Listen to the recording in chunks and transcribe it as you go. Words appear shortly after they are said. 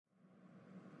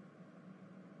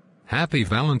Happy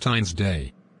Valentine's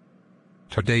Day.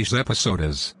 Today's episode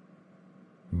is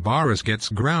Boris gets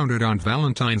grounded on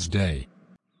Valentine's Day.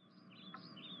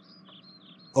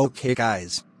 Okay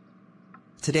guys.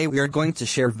 Today we are going to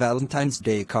share Valentine's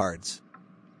Day cards.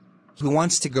 Who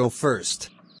wants to go first?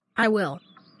 I will.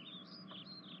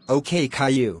 Okay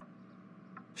Caillou.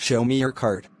 Show me your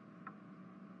card.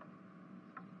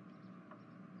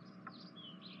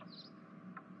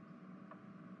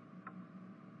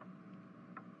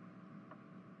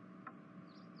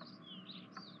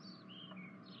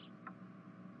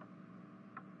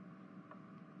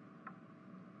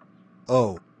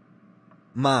 Oh.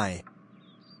 My.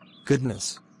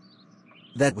 Goodness.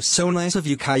 That was so nice of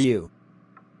you, Caillou.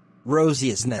 Rosie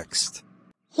is next.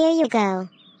 Here you go.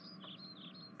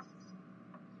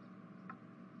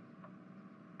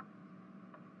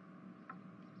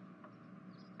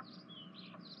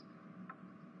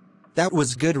 That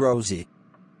was good, Rosie.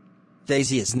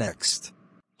 Daisy is next.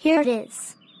 Here it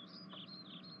is.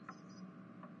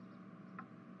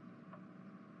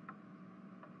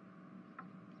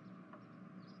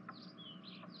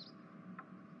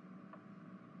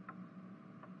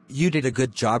 You did a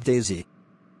good job, Daisy.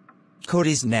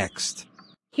 Cody's next.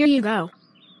 Here you go.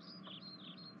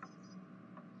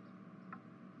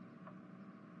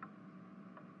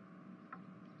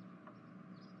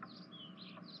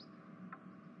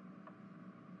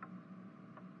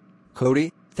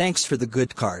 Cody, thanks for the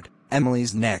good card.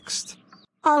 Emily's next.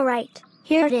 All right,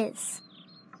 here it is.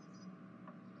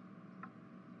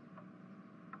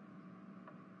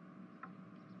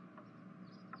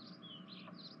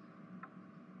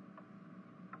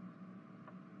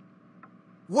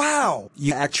 Wow!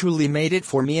 You actually made it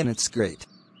for me and it's great.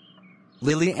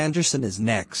 Lily Anderson is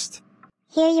next.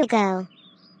 Here you go.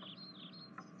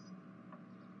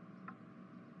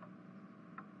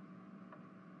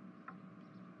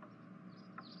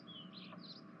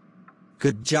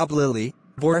 Good job, Lily.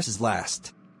 Boris is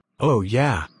last. Oh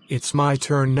yeah, it's my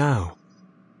turn now.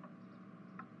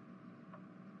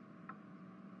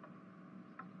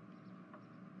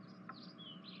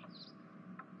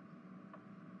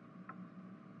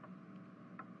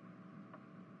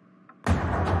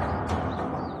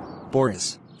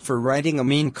 Boris, for writing a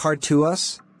mean card to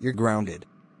us, you're grounded.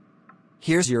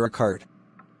 Here's your card.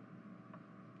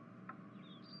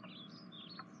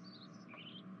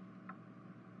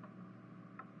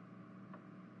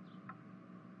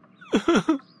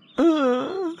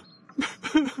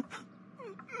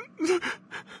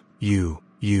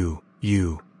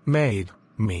 You made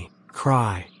me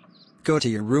cry. Go to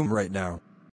your room right now.